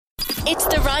It's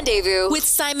The Rendezvous with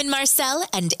Simon Marcel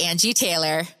and Angie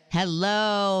Taylor.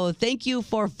 Hello. Thank you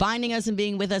for finding us and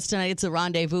being with us tonight. It's a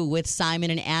rendezvous with Simon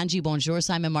and Angie. Bonjour,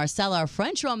 Simon Marcel, our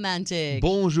French romantic.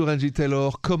 Bonjour, Angie Taylor.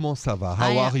 Comment ça va?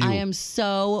 How are you? I am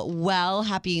so well.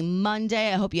 Happy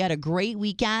Monday. I hope you had a great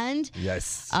weekend.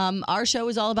 Yes. Our show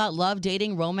is all about love,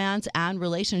 dating, romance, and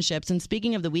relationships. And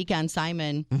speaking of the weekend,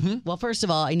 Simon, well, first of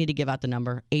all, I need to give out the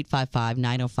number,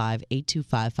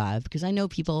 855-905-8255, because I know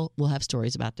people will have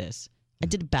stories about this. I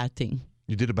did a bad thing.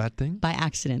 You did a bad thing? By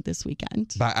accident this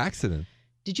weekend. By accident?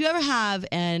 Did you ever have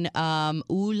an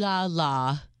ooh la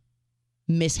la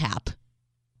mishap?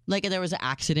 Like there was an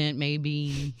accident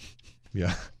maybe?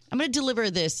 Yeah. I'm going to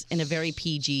deliver this in a very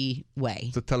PG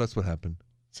way. So tell us what happened.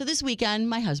 So this weekend,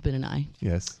 my husband and I.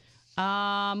 Yes.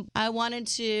 I wanted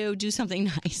to do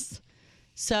something nice.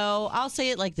 So I'll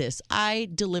say it like this. I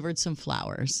delivered some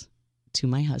flowers to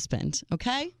my husband,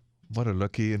 okay? What a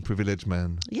lucky and privileged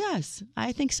man. Yes,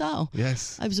 I think so.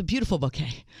 Yes. It was a beautiful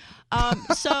bouquet.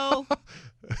 So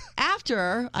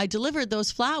after I delivered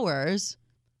those flowers,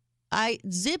 I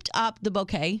zipped up the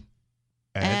bouquet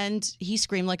and he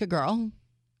screamed like a girl.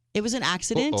 It was an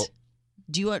accident.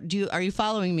 Are you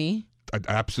following me?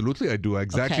 Absolutely, I do.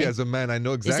 Exactly. Okay. As a man, I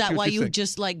know exactly. Is that what why you saying.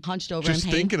 Just like hunched over just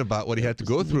in pain? Thinking about what he had to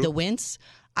go through. The wince.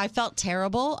 I felt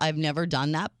terrible. I've never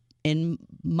done that. In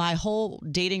my whole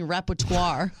dating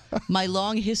repertoire, my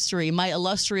long history, my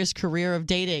illustrious career of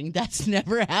dating, that's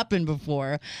never happened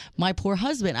before. My poor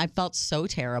husband, I felt so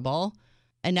terrible.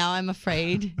 And now I'm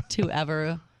afraid to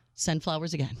ever send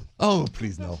flowers again. Oh,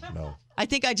 please, no. I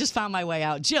think I just found my way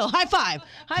out. Jill, high five.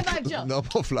 High five, Jill. No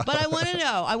more flowers. But I want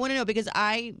to know because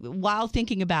while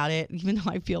thinking about it, even though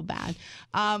I feel bad,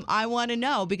 I want to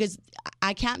know because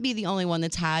I can't be the only one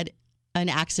that's had an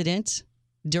accident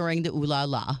during the ooh la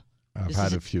la. I've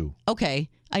had a few. Okay.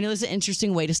 I know this is an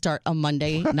interesting way to start a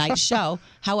Monday night show.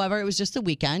 However, it was just the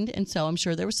weekend, and so I'm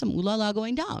sure there was some ooh la la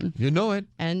going down. You know it.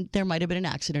 And there might have been an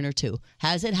accident or two.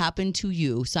 Has it happened to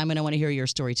you? Simon, I want to hear your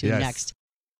story too next.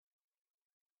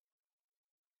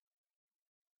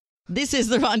 This is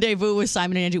The Rendezvous with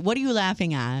Simon and Angie. What are you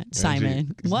laughing at, Simon?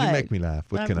 Angie, what? You make me laugh.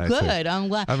 What can I say? Good. I'm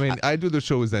glad. I mean, I do the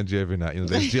show with Angie every night. You know,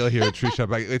 there's Jill here, Trisha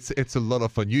back. It's a lot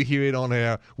of fun. You hear it on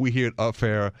air, we hear it off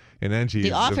air, and Angie.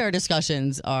 The off air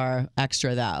discussions are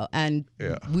extra though, and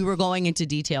we were going into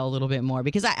detail a little bit more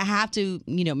because I have to,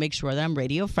 make sure that I'm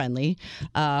radio friendly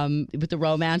with the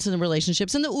romance and the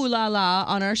relationships and the ooh la la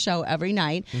on our show every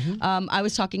night. I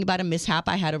was talking about a mishap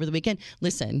I had over the weekend.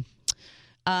 Listen.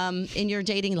 In your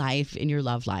dating life, in your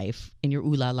love life, in your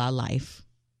ooh la la life,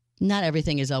 not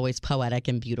everything is always poetic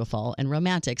and beautiful and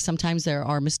romantic. Sometimes there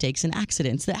are mistakes and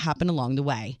accidents that happen along the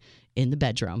way in the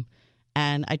bedroom.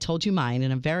 And I told you mine,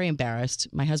 and I'm very embarrassed.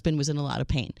 My husband was in a lot of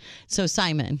pain. So,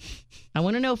 Simon, I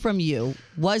want to know from you,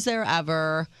 was there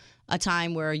ever a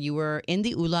time where you were in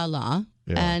the ooh la la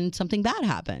and something bad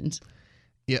happened?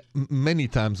 Yeah, many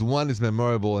times. One is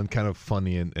memorable and kind of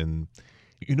funny and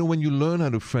when you learn how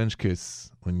to French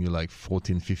kiss when you're like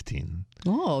 14, 15.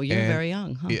 Oh, you're very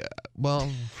young, huh? Yeah, well,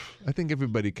 I think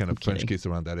everybody kind of French kiss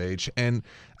around that age. And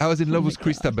I was in love with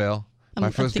Christabel, my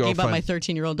first thinking girlfriend. About my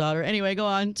 13-year-old daughter. Anyway, go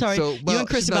on. Sorry. So, you and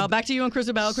Christabel. Back to you and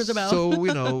Christabel.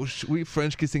 So, we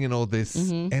French kissing and all this.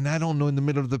 And I don't know, in the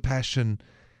middle of the passion,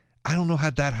 I don't know how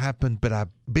that happened, but I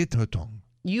bit her tongue.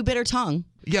 You bit her tongue?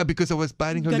 Yeah, because I was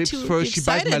biting her lips first. She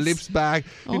bites my lips back.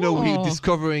 We're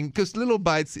discovering, because little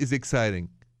bites is exciting.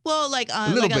 Well, like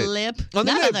a lip, not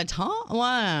on the tongue.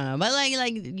 Wow, but like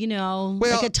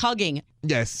like a tugging.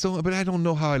 Yes. So, but I don't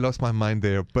know how I lost my mind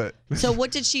there. But so,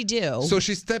 what did she do? So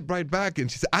she stepped right back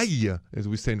and she said, "Aïe," as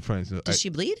we say in French. Did she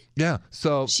bleed? Yeah.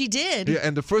 So she did. Yeah.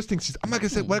 And the first thing she's, I'm not gonna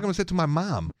say what I'm gonna say to my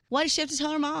mom. Why does she have to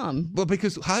tell her mom? Well,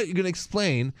 because how are you gonna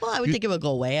explain? Well, I would think it would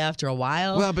go away after a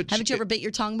while. Well, but haven't you ever bit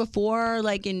your tongue before?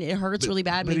 Like, and it hurts really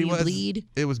bad. Maybe you bleed.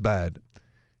 It was bad.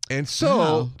 And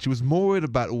so she was more worried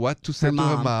about what to say to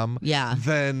her mom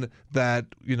than that,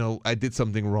 I did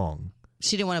something wrong.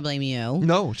 She didn't want to blame you.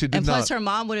 No, she did not. And plus her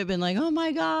mom would have been like, oh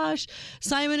my gosh,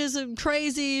 Simon is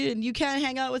crazy and you can't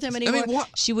hang out with him anymore. I mean,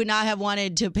 she would not have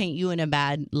wanted to paint you in a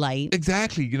bad light.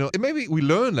 Exactly. And maybe we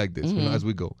learn like this as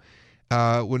we go.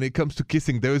 When it comes to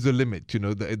kissing, there is a limit.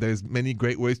 There's many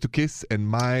great ways to kiss, and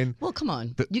mine. Well, come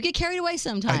on. You get carried away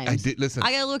sometimes. I did. Listen.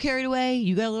 I got a little carried away.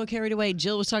 You got a little carried away.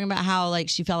 Jill was talking about how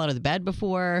she fell out of the bed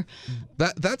before.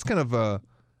 That's kind of a.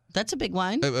 That's a big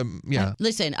one. Yeah.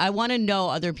 Listen, I want to know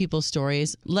other people's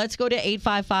stories. Let's go to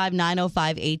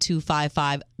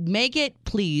 855-905-8255. Make it,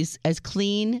 please, as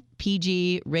clean,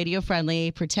 PG,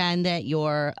 radio-friendly. Pretend that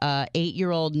your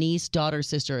 8-year-old niece, daughter,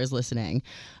 sister is listening.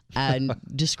 And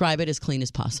describe it as clean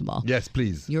as possible. Yes,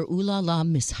 please. Your ooh la la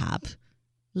mishap.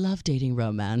 Love, dating,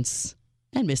 romance.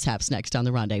 and mishaps next on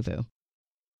The Rendezvous.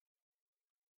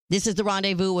 This is The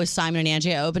Rendezvous with Simon and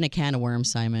Angie. I opened a can of worms,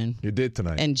 Simon. You did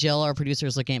tonight. And Jill, our producer,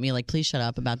 is looking at me like, please shut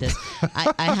up about this.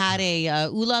 I had a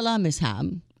ooh la la mishap.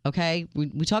 Okay,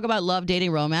 we talk about love,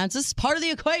 dating, romance. This is part of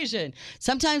the equation.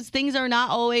 Sometimes things are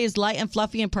not always light and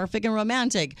fluffy and perfect and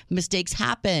romantic. Mistakes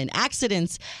happen.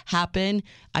 Accidents happen.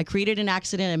 I created an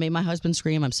accident. I made my husband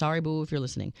scream. I'm sorry, boo, if you're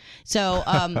listening. So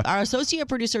our associate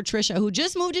producer, Trisha, who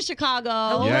just moved to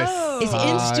Chicago, Yes. is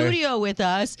in studio with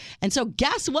us. And so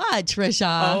guess what,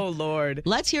 Trisha? Oh, Lord.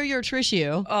 Let's hear your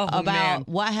Trishu about man.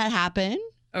 what had happened.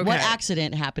 Okay. What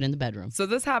accident happened in the bedroom? So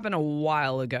this happened a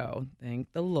while ago, thank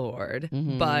the Lord.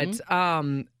 Mm-hmm. But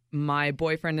my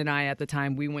boyfriend and I at the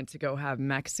time, we went to go have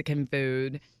Mexican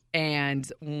food. And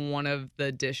one of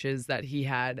the dishes that he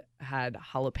had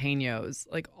jalapenos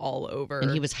like all over.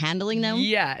 And he was handling them?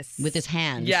 Yes. With his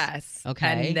hands? Yes.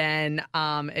 Okay. And then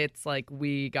it's like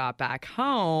we got back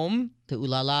home. The ooh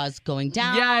la la is going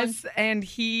down. Yes. And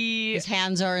His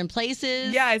hands are in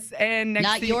places. Yes. And next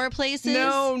Not thing, your places?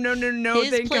 No. His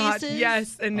Thank God. places?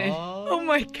 Yes. And oh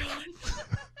my God.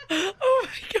 Oh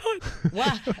my God.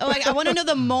 Wow. Like, I want to know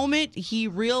the moment he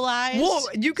realized. Well,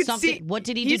 you could something. see. What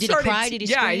did he do? Did he cry? Did he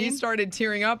scream? Yeah, he started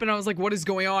tearing up, and I was like, "What is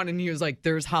going on?" And he was like,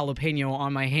 "There's jalapeno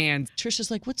on my hands."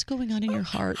 Trisha's like, "What's going on in your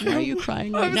heart? Why are you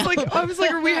crying right I was now?" like,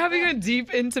 "Are we having a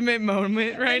deep, intimate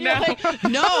moment right now?" Like,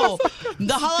 no,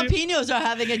 the jalapenos are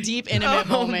having a deep, intimate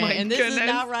Oh, moment, my and this goodness. is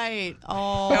not right.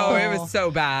 Oh, No, it was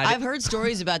so bad. I've heard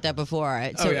stories about that before.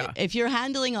 So yeah. if you're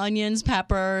handling onions,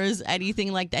 peppers,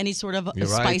 anything like any sort of You're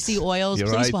right. spicy oils, You're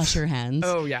please right. wash your hands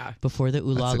Oh yeah. before the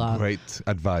ooh la That's la. a great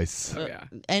advice. Oh yeah.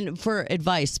 And for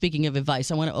advice, speaking of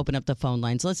advice, I want to open up the phone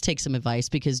lines. Let's take some advice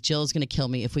because Jill's going to kill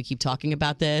me if we keep talking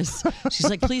about this. She's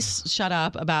like, please shut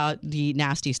up about the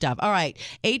nasty stuff. All right,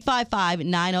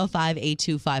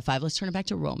 855-905-8255. Let's turn it back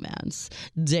to romance,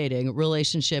 dating,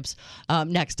 relationships.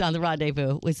 Next on The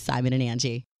Rendezvous with Simon and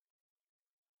Angie.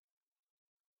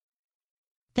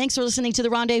 Thanks for listening to The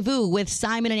Rendezvous with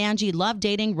Simon and Angie. Love,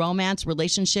 dating, romance,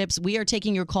 relationships. We are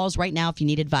taking your calls right now if you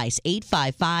need advice.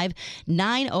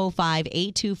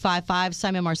 855-905-8255.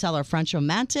 Simon and Marcel are French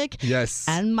romantic. Yes.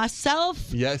 And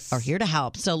myself Yes. are here to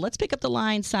help. So let's pick up the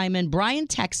line, Simon. Bryan,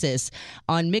 Texas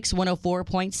on Mix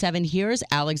 104.7. Here's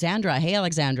Alexandra. Hey,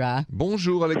 Alexandra.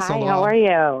 Bonjour, Alexandra. Hi, how are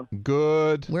you?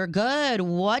 Good. We're good.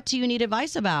 What do you need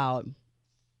advice about?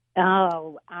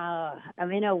 Oh,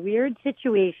 I'm in a weird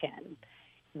situation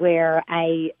where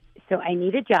I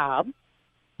need a job.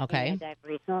 Okay. And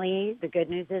the good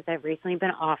news is I've recently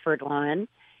been offered one,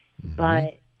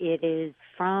 but it is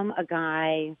from a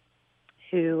guy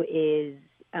who is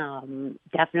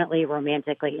definitely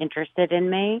romantically interested in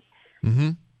me.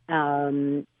 Mm-hmm.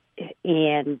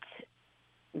 And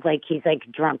like he's like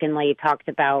drunkenly talked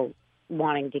about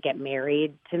wanting to get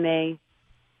married to me.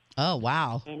 Oh,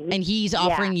 wow. And And he's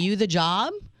offering you the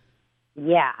job?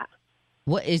 Yeah.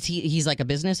 What is he? He's like a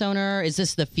business owner. Is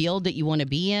this the field that you want to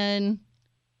be in?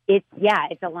 It's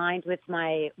aligned with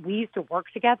we used to work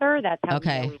together. That's how we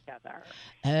know each other.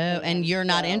 Oh, and you're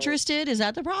not interested? Is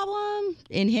that the problem?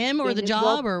 In him or the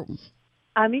job? Or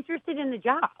I'm interested in the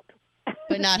job.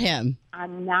 but not him.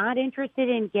 I'm not interested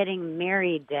in getting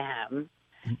married to him.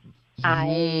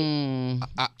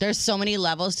 There's so many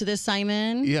levels to this,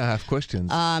 Simon. Yeah, I have questions.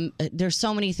 There's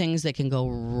so many things that can go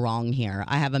wrong here.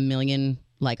 I have a million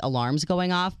alarms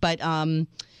going off, but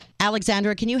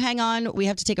Alexandra, can you hang on? We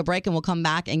have to take a break and we'll come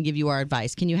back and give you our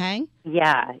advice. Can you hang?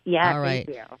 Yeah. All right.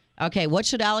 Thank you. Okay, what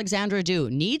should Alexandra do?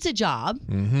 Needs a job,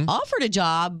 offered a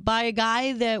job by a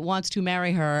guy that wants to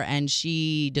marry her and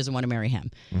she doesn't want to marry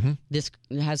him. This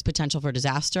has potential for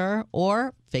disaster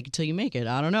or fake it till you make it.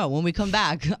 I don't know. When we come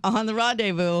back on The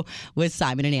Rendezvous with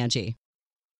Simon and Angie.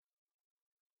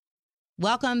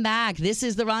 Welcome back. This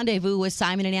is The Rendezvous with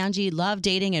Simon and Angie. Love,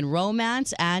 dating, and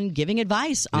romance, and giving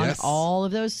advice on all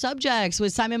of those subjects.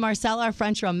 With Simon Marcel, our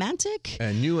French romantic.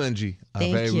 And you, Angie, a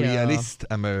Thank very you. realist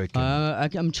American.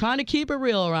 I'm trying to keep it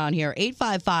real around here.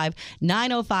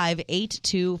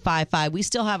 855-905-8255. We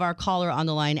still have our caller on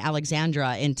the line,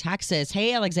 Alexandra in Texas.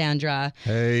 Hey, Alexandra.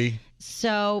 Hey.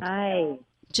 So, Hi.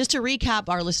 just to recap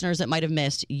our listeners that might have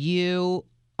missed, you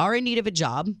are in need of a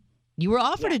job. You were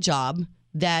offered a job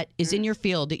that is in your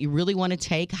field that you really want to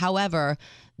take. However,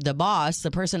 the boss,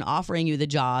 the person offering you the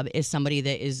job, is somebody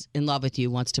that is in love with you,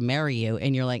 wants to marry you,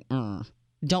 and you're like,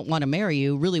 don't want to marry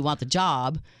you, really want the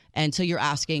job. And so you're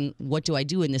asking, what do I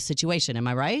do in this situation? Am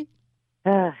I right?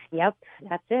 Yep,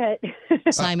 that's it.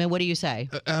 Simon, what do you say?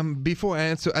 Before I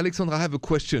answer, Alexandra, I have a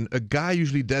question. A guy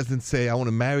usually doesn't say, I want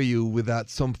to marry you without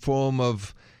some form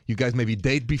of, you guys maybe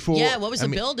date before. Yeah, what was the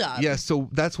build-up? Yeah, so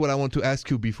that's what I want to ask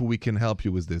you before we can help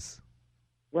you with this.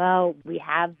 Well, we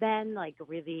have been like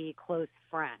really close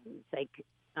friends, like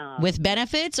With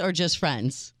benefits or just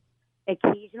friends?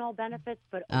 occasional benefits,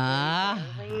 but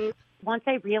rarely. Once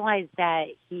I realized that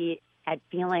he had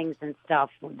feelings and stuff,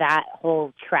 that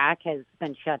whole track has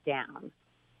been shut down.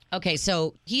 Okay,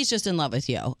 so he's just in love with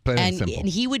you. Plain and And simple.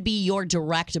 he would be your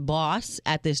direct boss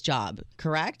at this job,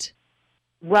 correct?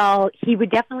 Well, he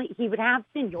would have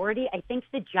seniority. I think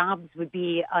the jobs would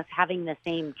be us having the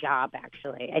same job,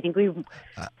 actually. I think we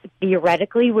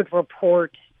theoretically would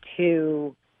report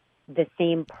to the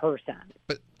same person.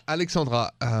 But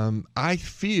Alexandra, I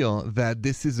feel that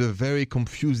this is a very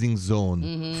confusing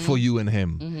zone for you and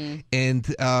him.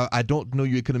 And I don't know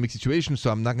your economic situation, so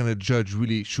I'm not going to judge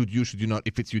really should you not.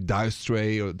 If it's you dire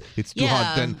stray or it's too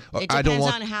hard, then it I don't depends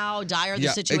want. on how dire the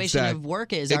Yeah, situation exact. of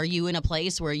work is. Are you in a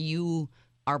place where you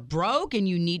are broke and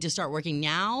you need to start working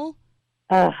now?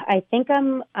 I think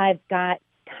I've got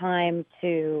time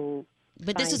to.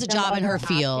 But this find is a some job in her other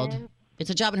field. options. It's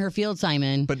a job in her field,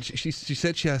 Simon. But she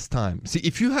said she has time. See,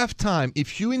 if you have time,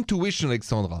 if your intuition,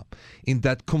 Alexandra, in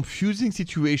that confusing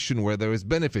situation where there is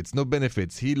benefits, no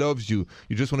benefits, he loves you,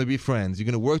 you just want to be friends, you're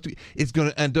going to work, it's going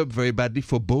to end up very badly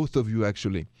for both of you,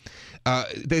 actually.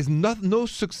 There's no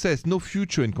success, no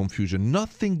future in confusion.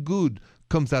 Nothing good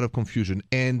comes out of confusion.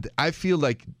 And I feel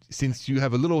like since you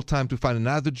have a little time to find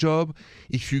another job,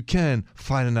 if you can,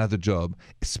 find another job.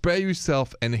 Spare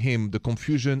yourself and him the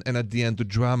confusion and at the end the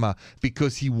drama,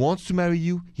 because he wants to marry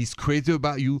you, he's crazy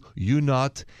about you, you're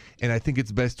not. And I think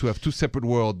it's best to have two separate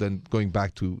worlds than going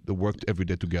back to the work every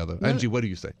day together. Angie, what do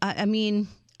you say? I mean,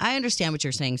 I understand what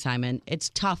you're saying, Simon. It's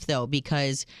tough, though,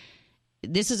 because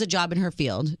this is a job in her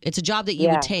field. It's a job that you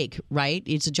would take, right?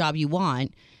 It's a job you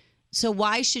want. So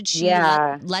why should she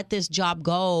let this job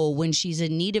go when she's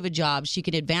in need of a job? She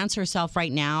could advance herself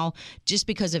right now just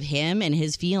because of him and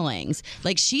his feelings.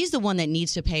 Like, she's the one that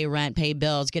needs to pay rent, pay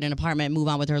bills, get an apartment, move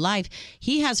on with her life.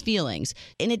 He has feelings.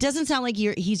 And it doesn't sound like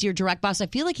he's your direct boss. I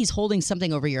feel like he's holding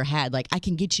something over your head. Like, I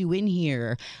can get you in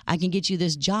here. I can get you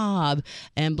this job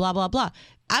and blah, blah, blah.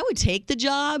 I would take the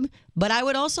job, but I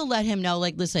would also let him know,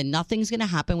 like, listen, nothing's going to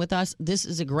happen with us. This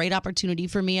is a great opportunity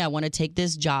for me. I want to take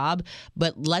this job,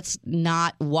 but let's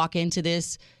not walk into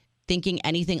this thinking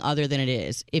anything other than it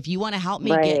is. If you want to help me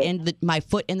get my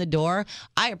foot in the door,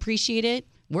 I appreciate it.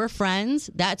 We're friends.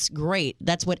 That's great.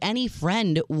 That's what any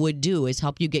friend would do, is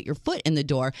help you get your foot in the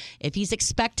door. If he's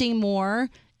expecting more,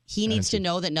 he needs to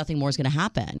know that nothing more is going to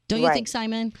happen. Don't you think,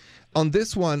 Simon? On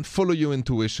this one, follow your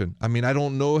intuition. I mean, I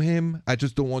don't know him. I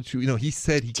just don't want you. You know, he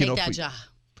said he can offer. Take that job.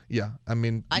 Yeah, I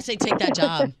mean, I say take that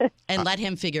job and let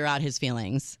him figure out his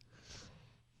feelings.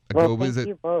 go with Thank it.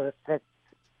 you both. That's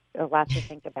a lot to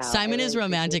think about. Simon I is really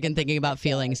romantic appreciate and thinking about it.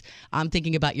 feelings. I'm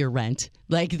thinking about your rent.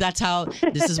 Like, that's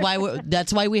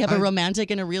why we have a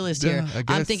romantic and a realist here. I I'm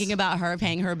guess. thinking about her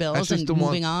paying her bills just and don't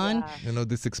moving want- on. You know,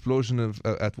 this explosion of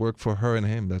at work for her and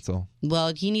him. That's all.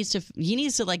 Well, he needs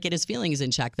to like get his feelings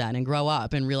in check then and grow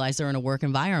up and realize they're in a work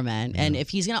environment. And if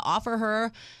he's going to offer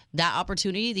her that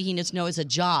opportunity, that he needs to know it's a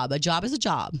job. A job is a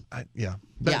job.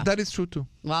 That is true too.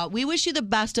 Well, we wish you the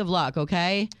best of luck,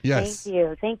 okay? Yes. Thank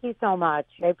you. Thank you so much.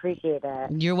 I appreciate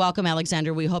it. You're welcome,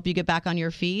 Alexander. We hope you get back on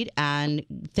your feet. And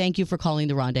thank you for calling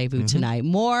the Rendezvous tonight.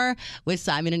 More with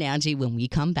Simon and Angie when we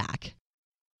come back.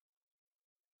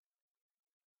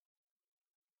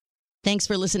 Thanks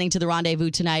for listening to The Rendezvous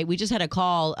tonight. We just had a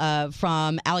call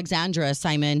from Alexandra,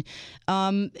 Simon.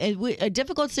 A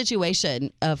difficult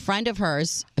situation. A friend of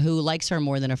hers who likes her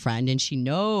more than a friend, and she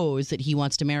knows that he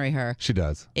wants to marry her, She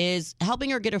does. is helping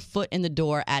her get her foot in the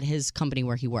door at his company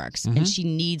where he works. And she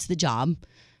needs the job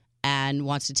and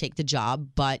wants to take the job,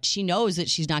 but she knows that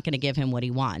she's not going to give him what he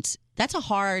wants. That's a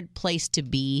hard place to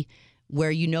be,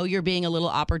 where you know you're being a little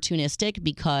opportunistic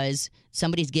because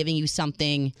somebody's giving you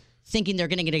something thinking they're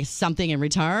going to get something in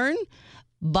return.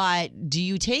 But do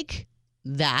you take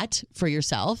that for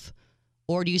yourself,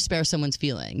 or do you spare someone's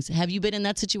feelings? Have you been in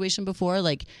that situation before?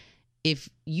 Like, if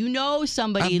you know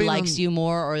somebody likes you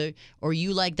more, or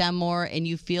you like them more, and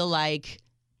you feel like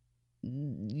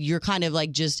you're kind of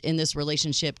like just in this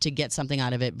relationship to get something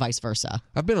out of it, vice versa.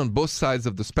 I've been on both sides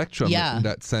of the spectrum in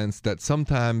that sense, that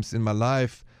sometimes in my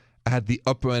life I had the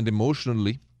upper end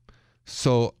emotionally.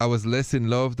 So I was less in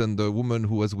love than the woman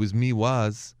who was with me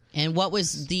was. And what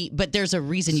was but there's a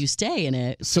reason you stay in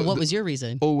it. So what was your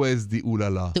reason? Always the ooh la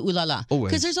la. The ooh la la. Always.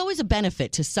 Because there's always a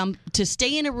benefit to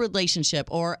stay in a relationship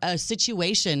or a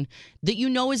situation that you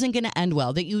know isn't going to end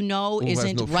well, that you know has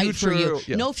isn't no right for you.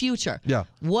 future. Yeah. No future. Yeah.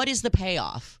 What is the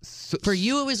payoff? For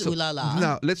you, it was ooh la la.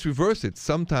 Now, let's reverse it.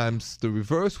 Sometimes the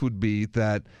reverse would be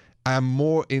that I'm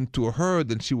more into her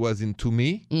than she was into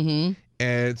me. Mm-hmm.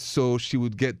 And so she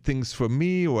would get things from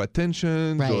me or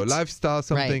attentions or Right. lifestyle,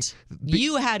 something. Right.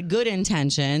 You had good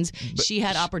intentions. She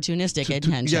had opportunistic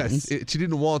intentions. Yes, she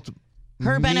didn't want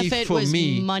Her me benefit for was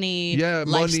me. money, Yeah,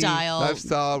 lifestyle. money,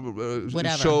 lifestyle,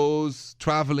 whatever. shows,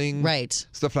 traveling, Right.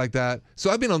 stuff like that.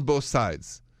 So I've been on both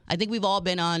sides. I think we've all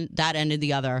been on that end and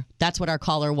the other. That's what our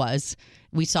caller was.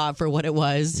 We saw it for what it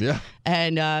was. Yeah.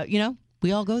 And,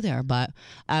 we all go there. But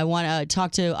I want to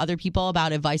talk to other people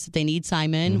about advice that they need,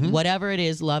 Simon. Mm-hmm. Whatever it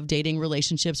is, love, dating,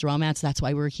 relationships, romance. That's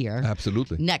why we're here.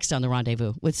 Absolutely. Next on The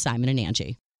Rendezvous with Simon and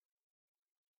Angie.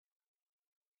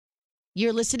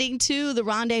 You're listening to The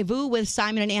Rendezvous with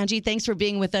Simon and Angie. Thanks for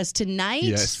being with us tonight.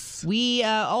 Yes. We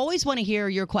always want to hear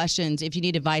your questions. If you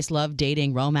need advice, love,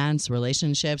 dating, romance,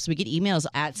 relationships, we get emails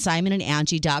at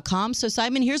simonandangie.com. So,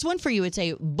 Simon, here's one for you. It's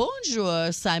a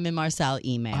Bonjour, Simon Marcel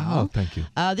email. Oh, thank you.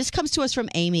 This comes to us from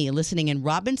Amy, listening in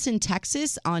Robinson,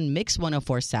 Texas on Mix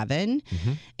 104.7.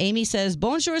 Amy says,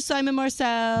 Bonjour, Simon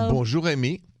Marcel. Bonjour,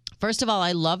 Amy. First of all,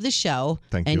 I love the show.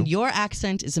 Thank and you. your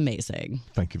accent is amazing.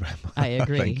 Thank you very much. I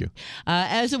agree. Thank you.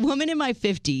 As a woman in my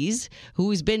 50s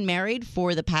who's been married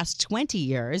for the past 20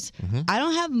 years, I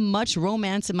don't have much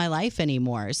romance in my life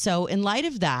anymore. So, in light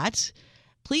of that,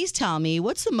 please tell me,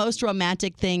 what's the most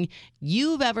romantic thing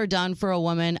you've ever done for a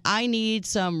woman? I need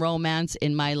some romance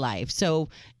in my life. So,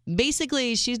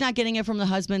 basically, she's not getting it from the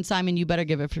husband. Simon, you better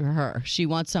give it for her. She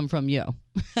wants some from you.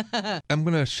 I'm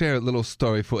going to share a little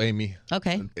story for Amy.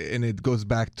 Okay. And it goes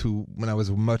back to when I was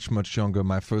much, much younger,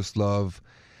 my first love.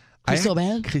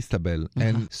 Christabel? Christabel.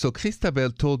 And so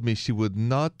Christabel told me she would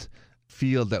not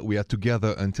feel that we are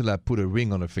together until I put a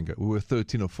ring on her finger. We were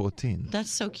 13 or 14.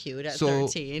 That's so cute at So-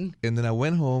 13. And then I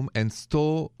went home and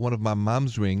stole one of my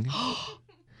mom's rings.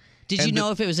 Did And you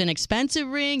know if it was an expensive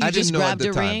ring? You I just didn't know at grabbed the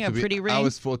a time, ring, to a be- pretty ring? I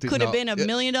was 14. Could have No, been a $1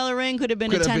 million ring, could have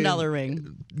been a Could have $10 been-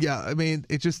 ring. Yeah, I mean,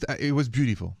 it was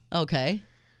beautiful. Okay.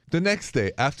 The next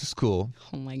day after school,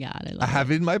 Oh my God. I love I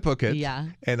have it in my pocket. Yeah.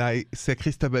 And I say,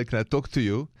 Christabel, can I talk to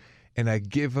you? And I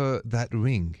give her that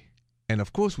ring. And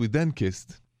of course, we then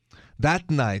kissed.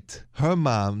 That night, her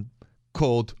mom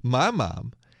called my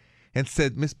mom and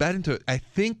said, Miss Badinter, I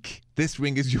think this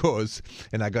ring is yours.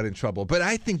 And I got in trouble. But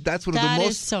I think that's one of That the is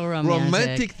most so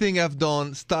romantic. thing I've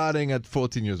done starting at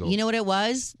 14 years old. You know what it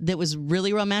was that was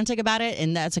really romantic about it?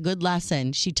 And that's a good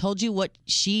lesson. She told you what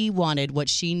she wanted, what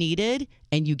she needed,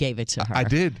 and you gave it to her. I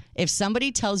did. If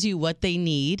somebody tells you what they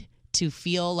need to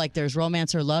feel like there's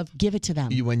romance or love, give it to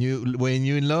them. When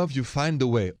you're in love, you find the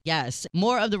way. Yes.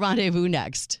 More of The Rendezvous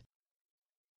next.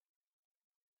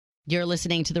 You're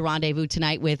listening to The Rendezvous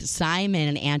tonight with Simon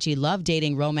and Angie. Love,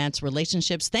 dating, romance,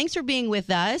 relationships. Thanks for being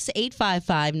with us.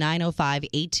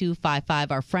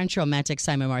 855-905-8255. Our French romantic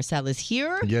Simon Marcel is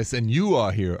here. Yes, and you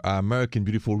are here, our American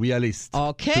beautiful realist.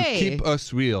 Okay. To keep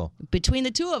us real. Between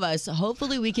the two of us,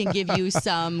 hopefully we can give you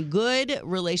some good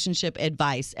relationship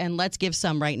advice. And let's give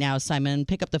some right now, Simon.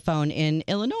 Pick up the phone in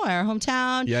Illinois, our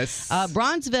hometown. Yes.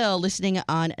 Bronzeville, listening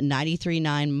on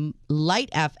 93.9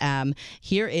 Light FM.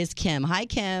 Here is Kim. Hi,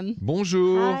 Kim.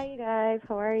 Bonjour. Hi, guys.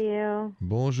 How are you?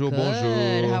 Bonjour, Good.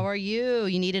 bonjour. How are you?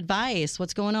 You need advice.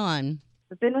 What's going on?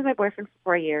 I've been with my boyfriend for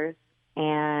 4 years,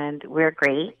 and we're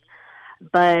great.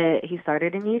 But he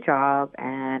started a new job,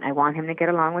 and I want him to get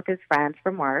along with his friends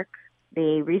from work.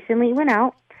 They recently went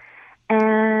out,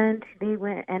 and they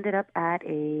ended up at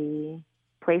a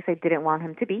place I didn't want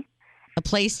him to be. A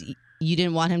place you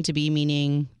didn't want him to be,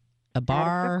 meaning a At a strip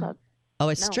bar? club. Oh,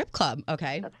 a No. strip club.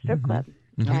 Okay. A strip club.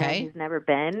 Okay. And he's never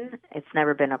been. It's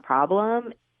never been a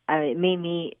problem. It made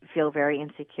me feel very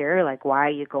insecure. Like, why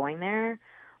are you going there?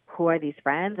 Who are these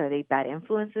friends? Are they bad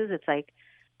influences? It's like,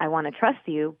 I want to trust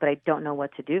you, but I don't know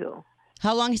what to do.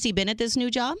 How long has he been at this new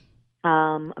job?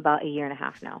 About 1.5 years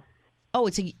now. Oh,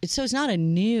 so it's not a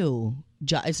new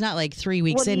job. It's not like 3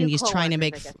 weeks in new and he's trying to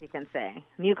make. coworkers, I guess you can say.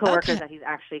 New coworkers Okay. that he's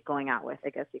actually going out with, I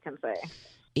guess you can say.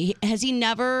 Has he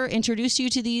never introduced you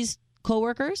to these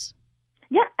coworkers?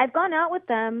 Yeah, I've gone out with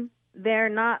them. They're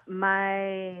not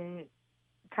my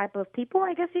type of people,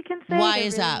 I guess you can say. Why They're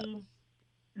is that?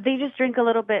 They just drink a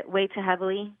little bit way too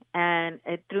heavily, and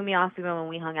it threw me off even when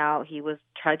we hung out. He was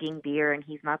chugging beer, and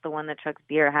he's not the one that chugs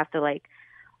beer. I have to,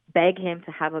 beg him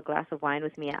to have a glass of wine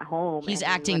with me at home. He's and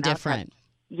we acting went out different.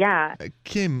 Yeah.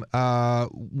 Kim,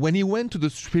 when he went to the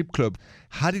strip club,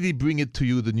 how did he bring it to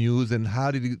you, the news, and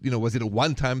how did he, was it a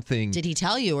one-time thing? Did he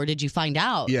tell you or did you find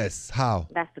out? Yes, how?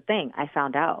 That's the thing. I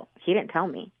found out. He didn't tell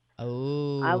me. I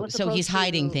Oh, was so he's supposed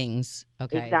hiding to- things.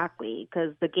 Okay. Exactly.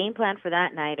 Because the game plan for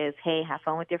that night is, hey, have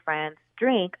fun with your friends,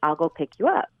 drink, I'll go pick you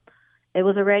up. It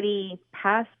was already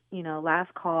past,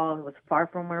 last call. It was far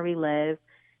from where we live.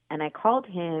 And I called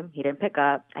him. He didn't pick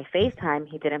up. I FaceTime.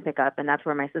 He didn't pick up. And that's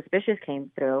where my suspicious came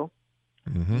through.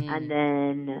 And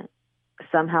then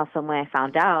somehow, some way I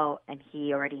found out, and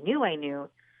he already knew I knew.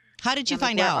 How did you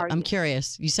find out? I'm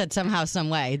curious. You said somehow, some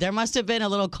way. There must have been a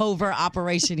little covert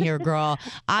operation here, girl.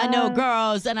 I know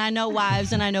girls, and I know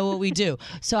wives, and I know what we do.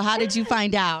 So how did you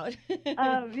find out?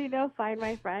 Find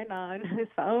my friend on his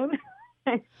phone.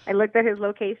 I looked at his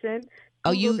location.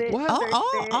 Oh, you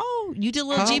Googled it, you did a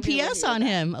little GPS on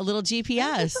him. A little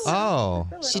GPS. Oh.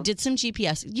 She did some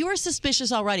GPS. You were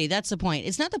suspicious already. That's the point.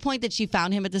 It's not the point that she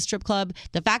found him at the strip club.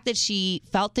 The fact that she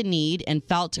felt the need and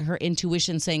felt her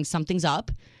intuition saying something's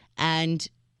up and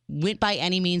went by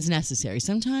any means necessary.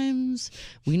 Sometimes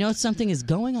we know something is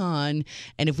going on,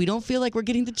 and if we don't feel like we're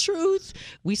getting the truth,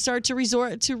 we start to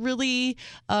resort to really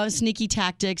sneaky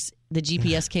tactics. The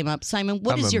GPS came up. Simon,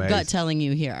 what is your gut telling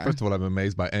you here? First of all, I'm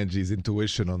amazed by Angie's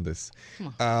intuition on this.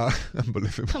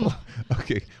 Unbelievable. Come on.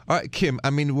 Okay. All right, Kim,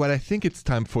 what I think it's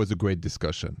time for is a great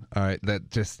discussion. All right.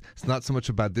 It's not so much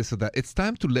about this or that. It's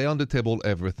time to lay on the table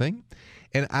everything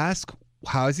and ask,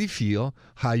 how does he feel?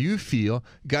 How you feel?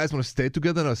 Guys want to stay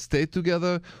together, not stay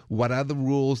together? What are the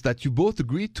rules that you both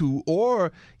agree to?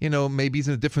 Or, maybe he's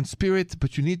in a different spirit,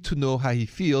 but you need to know how he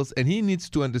feels, and he needs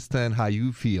to understand how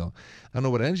you feel. I don't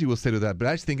know what Angie will say to that, but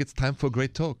I just think it's time for a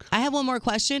great talk. I have one more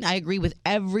question. I agree with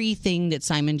everything that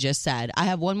Simon just said. I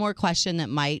have one more question that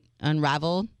might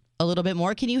unravel a little bit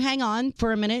more. Can you hang on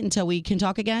for a minute until we can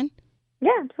talk again?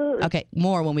 Yeah, absolutely. Okay,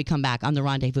 more when we come back on The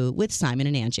Rendezvous with Simon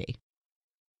and Angie.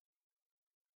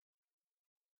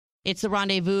 It's The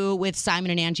Rendezvous with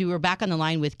Simon and Angie. We're back on the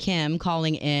line with Kim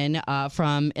calling in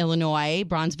from Illinois,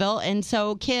 Bronzeville. And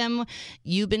so, Kim,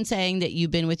 you've been saying that you've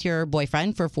been with your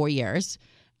boyfriend for 4 years.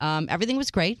 Everything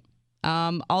was great.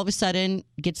 All of a sudden,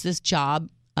 gets this job.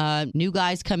 New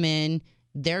guys come in.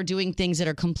 They're doing things that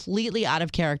are completely out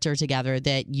of character together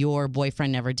that your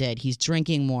boyfriend never did. He's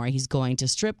drinking more. He's going to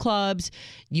strip clubs.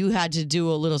 You had to do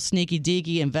a little sneaky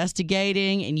deaky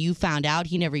investigating, and you found out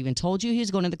he never even told you he was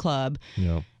going to the club.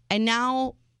 Yeah. And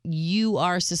now you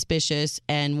are suspicious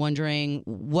and wondering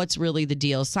what's really the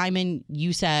deal. Simon,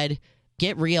 you said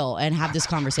get real and have this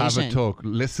conversation. Have a talk.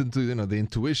 Listen to the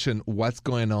intuition, what's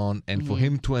going on, and for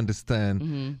him to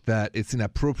understand that it's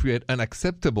inappropriate,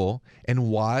 unacceptable, and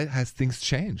why has things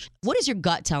changed. What is your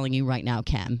gut telling you right now,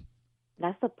 Kim?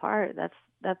 That's the part.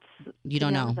 That's you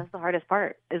don't know. That's the hardest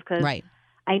part. Is because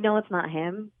I know it's not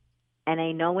him, and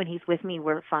I know when he's with me,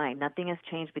 we're fine. Nothing has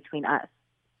changed between us.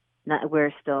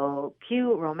 We're still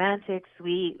cute, romantic,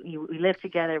 sweet. We live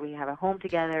together. We have a home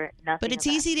together. Nothing. But it's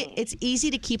easy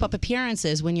to keep up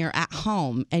appearances when you're at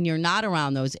home and you're not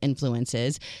around those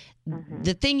influences.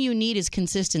 The thing you need is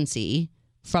consistency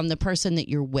from the person that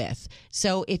you're with.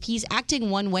 So if he's acting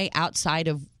one way outside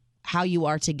of how you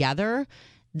are together,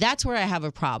 that's where I have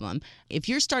a problem. If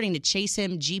you're starting to chase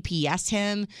him, GPS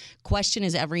him, question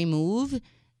his every move,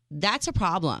 that's a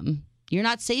problem. You're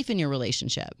not safe in your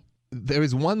relationship. There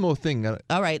is one more thing.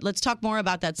 All right, let's talk more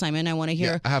about that, Simon. I want to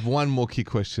hear. I have one more key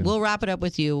question. We'll wrap it up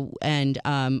with you, and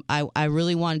I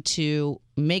really want to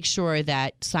make sure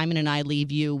that Simon and I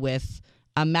leave you with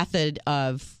a method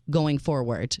of going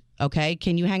forward. Okay?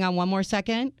 Can you hang on one more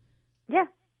second? Yeah.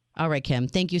 All right, Kim.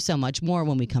 Thank you so much. More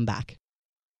when we come back.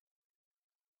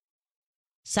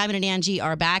 Simon and Angie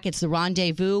are back. It's The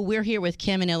Rendezvous. We're here with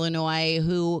Kim in Illinois,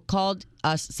 who called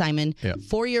us, Simon,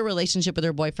 4-year relationship with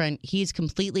her boyfriend. He's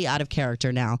completely out of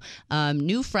character now.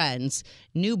 New friends,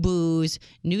 new booze,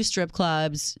 new strip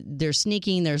clubs. There's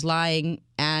sneaking, there's lying.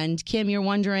 And Kim, you're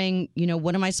wondering,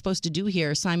 what am I supposed to do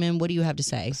here? Simon, what do you have to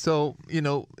say? So,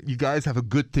 you guys have a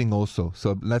good thing also.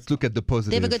 So let's look at the positive.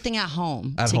 They have a good thing at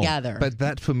home together. But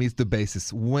that for me is the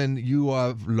basis. When you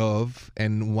have love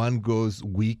and one goes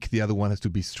weak, the other one has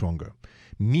to be stronger.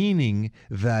 Meaning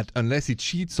that unless he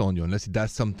cheats on you, unless he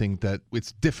does something that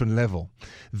it's different level,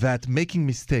 that making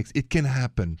mistakes, it can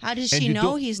happen. How does she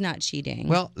know he's not cheating?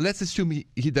 Well, let's assume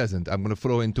he doesn't. I'm going to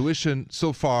follow intuition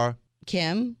so far.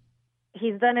 Kim?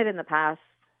 He's done it in the past,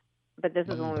 but this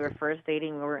is when we were first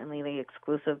dating. We weren't really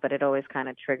exclusive, but it always kind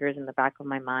of triggers in the back of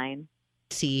my mind.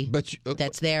 See,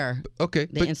 that's there. Okay.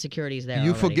 The insecurity's there.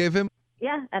 You already. forgive him?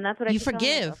 Yeah, and that's what I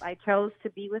forgive. I chose to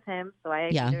be with him, so I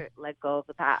had to let go of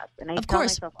the past. And I of tell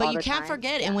course, myself but all you the can't time,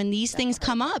 forget. And when these things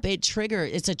come up, it's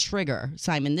a trigger,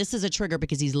 Simon. This is a trigger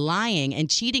because he's lying, and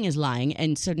cheating is lying,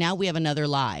 and so now we have another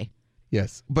lie.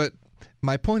 Yes, but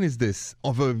my point is this.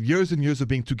 Over years and years of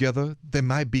being together, there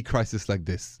might be crisis like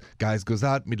this. Guys goes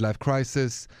out, midlife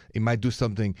crisis, he might do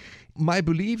something. My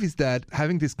belief is that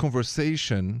having this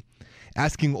conversation,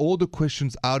 asking all the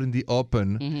questions out in the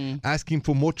open, asking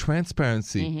for more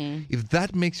transparency, if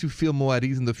that makes you feel more at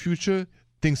ease in the future,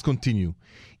 things continue.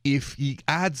 If he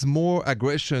adds more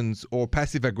aggressions or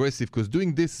passive aggressive, because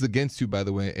doing this is against you, by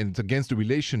the way, and it's against the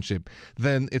relationship,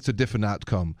 then it's a different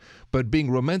outcome. But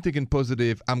being romantic and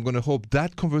positive, I'm going to hope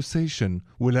that conversation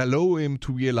will allow him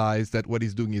to realize that what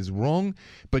he's doing is wrong,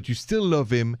 but you still love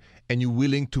him and you're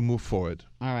willing to move forward.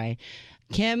 All right.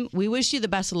 Kim, we wish you the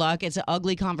best of luck. It's an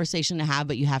ugly conversation to have,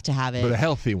 but you have to have it. But a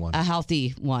healthy one. A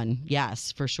healthy one.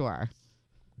 Yes, for sure.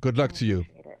 Good luck to you.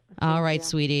 All right,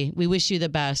 sweetie. We wish you the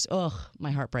best. Ugh, my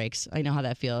heart breaks. I know how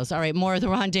that feels. All right, more of The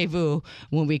Rendezvous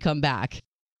when we come back.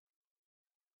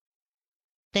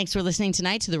 Thanks for listening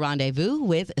tonight to The Rendezvous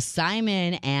with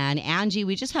Simon and Angie.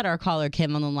 We just had our caller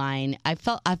Kim on the line. I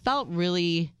felt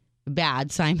really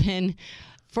bad, Simon,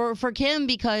 for Kim,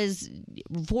 because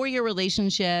for your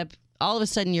relationship, all of a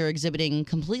sudden you're exhibiting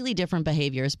completely different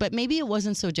behaviors, but maybe it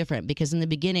wasn't so different because in the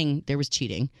beginning there was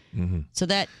cheating. Mm-hmm. So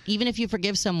that even if you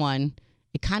forgive someone,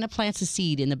 it kind of plants a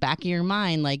seed in the back of your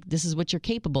mind, like this is what you're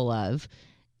capable of.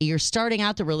 You're starting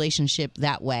out the relationship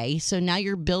that way. So now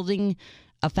you're building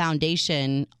a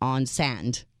foundation on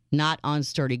sand, not on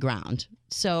sturdy ground.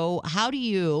 So how do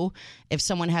you, if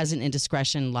someone has an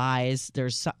indiscretion, lies,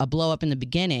 there's a blow up in the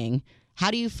beginning,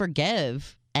 how do you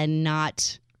forgive and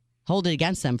not hold it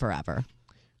against them forever?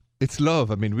 It's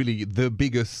love. I mean, really, the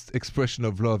biggest expression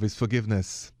of love is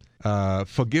forgiveness.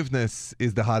 Forgiveness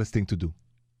is the hardest thing to do.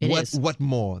 What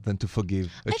more than to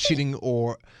forgive a cheating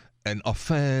or an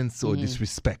offense or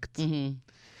disrespect? Mm-hmm.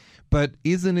 But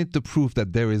isn't it the proof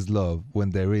that there is love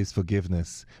when there is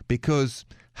forgiveness? Because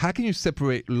how can you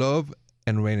separate love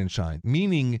and rain and shine?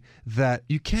 Meaning that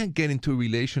you can't get into a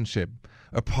relationship,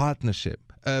 a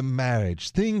partnership, a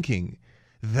marriage, thinking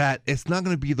that it's not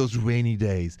going to be those rainy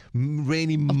days,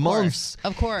 rainy months.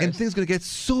 Of course. And things going to get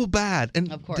so bad. And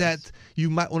that you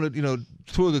might want to,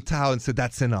 throw the towel and say,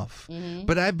 that's enough. Mm-hmm.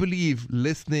 But I believe,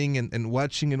 listening and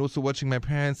watching, and also watching my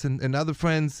parents and other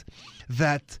friends,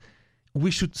 that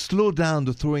we should slow down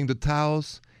the throwing the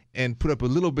towels and put up a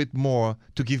little bit more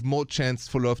to give more chance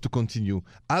for love to continue.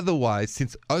 Otherwise,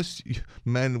 since us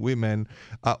men, women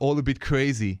are all a bit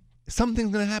crazy,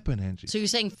 something's going to happen, Angie. So you're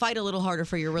saying fight a little harder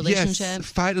for your relationship?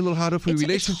 Yes, fight a little harder for your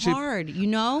relationship. It's hard,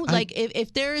 like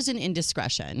if there is an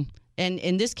indiscretion, and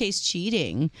in this case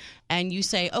cheating, and you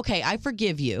say, okay, I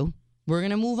forgive you, we're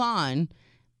going to move on.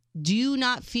 Do you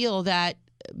not feel that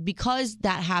because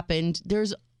that happened,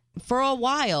 there's for a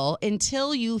while,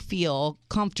 until you feel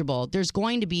comfortable, there's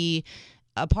going to be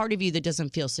a part of you that doesn't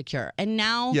feel secure. And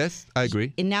now... Yes, I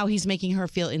agree. And now he's making her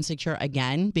feel insecure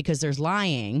again because there's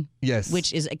lying. Yes.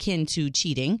 Which is akin to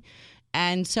cheating.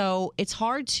 And so it's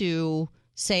hard to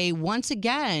say, once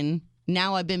again,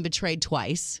 now I've been betrayed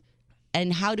twice.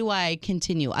 And how do I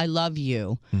continue? I love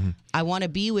you. Mm-hmm. I want to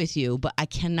be with you, but I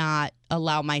cannot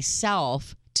allow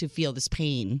myself to feel this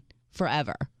pain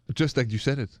forever. Just like you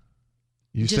said it.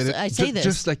 I say this.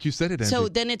 Just like you said it, Angie. So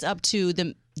then it's up to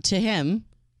him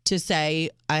to say,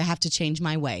 I have to change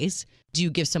my ways. Do you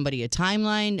give somebody a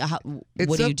timeline?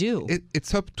 What do you do?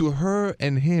 It's up to her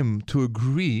and him to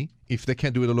agree, if they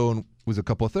can't do it alone with a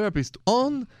couple of therapists,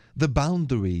 on the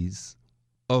boundaries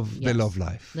of their love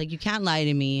life. Like, you can't lie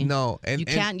to me. No. You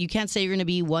can't say you're going to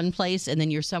be one place and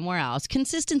then you're somewhere else.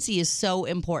 Consistency is so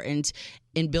important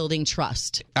in building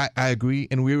trust. I agree.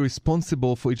 And we're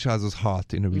responsible for each other's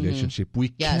heart in a relationship. We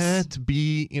can't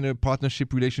be in a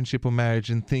partnership, relationship, or marriage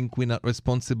and think we're not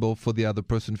responsible for the other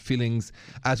person's feelings,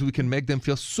 as we can make them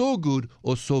feel so good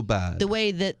or so bad. The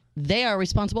way that they are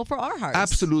responsible for our hearts.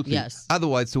 Absolutely. Yes.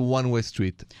 Otherwise, it's a one-way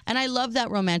street. And I love that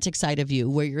romantic side of you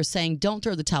where you're saying, don't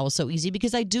throw the towel so easy,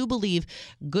 because I do believe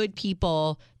good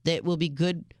people that will be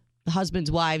good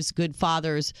husbands, wives, good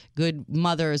fathers, good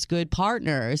mothers, good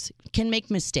partners can make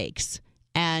mistakes.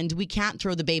 And we can't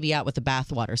throw the baby out with the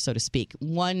bathwater, so to speak.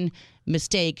 One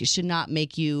mistake should not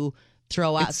make you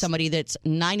throw out somebody that's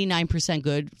 99%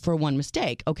 good for one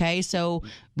mistake, okay? So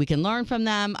we can learn from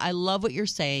them. I love what you're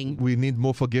saying. We need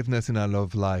more forgiveness in our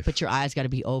love life. But your eyes got to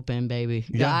be open, baby.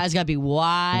 Your eyes got to be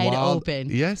wide open.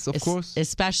 Yes, of course.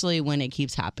 Especially when it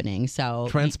keeps happening. So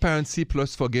transparency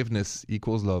plus forgiveness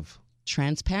equals love.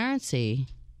 Transparency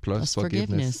plus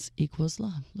forgiveness equals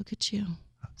love. Look at you,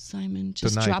 Simon,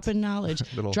 just dropping knowledge,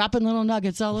 dropping little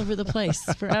nuggets all over the place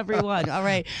for everyone. All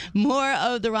right, more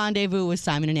of The Rendezvous with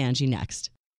Simon and Angie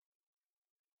next.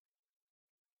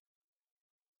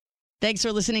 Thanks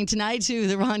for listening tonight to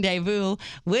The Rendezvous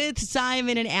with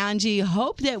Simon and Angie.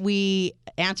 Hope that we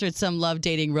answered some love,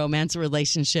 dating, romance,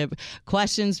 relationship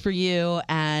questions for you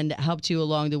and helped you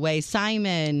along the way.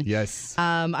 Simon. Yes.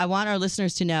 I want our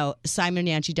listeners to know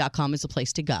simonandangie.com is the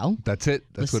place to go. That's it.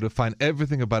 That's where to find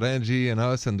everything about Angie and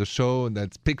us and the show. And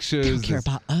that's pictures. They don't care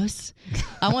about us.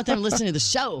 I want them to listen to the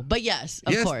show. But yes,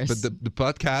 of course. But the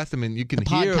podcast, I mean, you can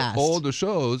hear all the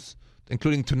shows,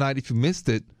 including tonight if you missed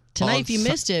it. Tonight, if you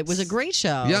missed it, was a great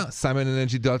show. Yeah,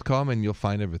 simonandangie.com, and you'll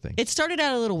find everything. It started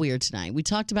out a little weird tonight. We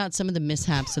talked about some of the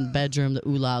mishaps in the bedroom, the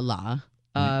ooh la la.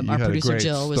 Our producer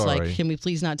Jill was like, can we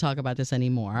please not talk about this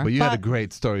anymore? But you had a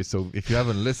great story, so if you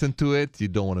haven't listened to it, you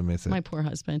don't want to miss it. My poor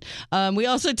husband. We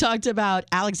also talked about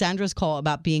Alexandra's call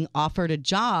about being offered a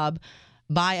job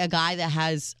by a guy that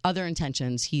has other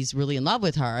intentions. He's really in love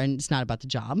with her, and it's not about the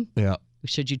job. Yeah.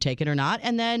 Should you take it or not?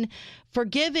 And then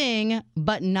forgiving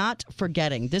but not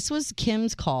forgetting. This was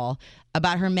Kim's call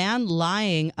about her man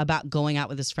lying about going out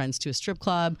with his friends to a strip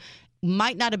club.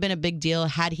 Might not have been a big deal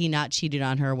had he not cheated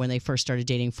on her when they first started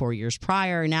dating 4 years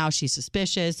prior. Now she's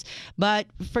suspicious. But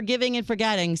forgiving and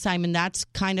forgetting, Simon, that's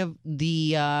kind of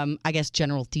the, I guess,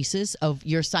 general thesis of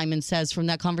your Simon Says from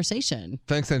that conversation.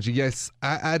 Thanks, Angie. Yes,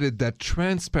 I added that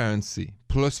transparency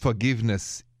plus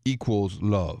forgiveness equals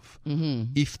love.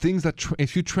 Mm-hmm. If things are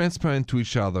if you're transparent to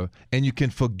each other and you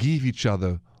can forgive each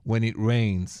other when it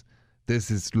rains, this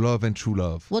is love and true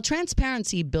love. Well,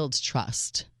 transparency builds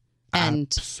trust.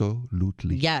 And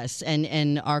absolutely. Yes.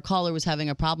 And our caller was having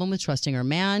a problem with trusting her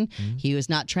man. Mm-hmm. He was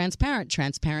not transparent.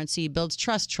 Transparency builds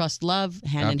trust, love,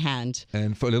 hand in hand.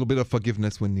 And for a little bit of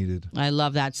forgiveness when needed. I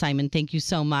love that, Simon. Thank you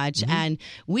so much. Mm-hmm. And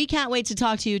we can't wait to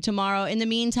talk to you tomorrow. In the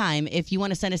meantime, if you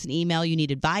want to send us an email, you need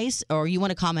advice, or you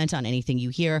want to comment on anything you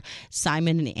hear,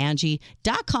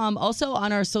 simonandangie.com. Also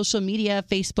on our social media,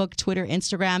 Facebook, Twitter,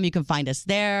 Instagram. You can find us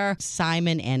there,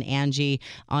 Simon and Angie,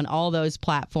 on all those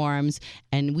platforms.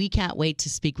 And we can't wait to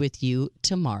speak with you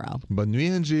tomorrow. Bonne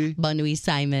nuit, Angie. Bonne nuit,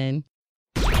 Simon.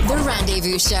 The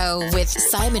Rendezvous Show with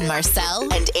Simon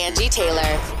Marcel and Angie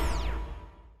Taylor.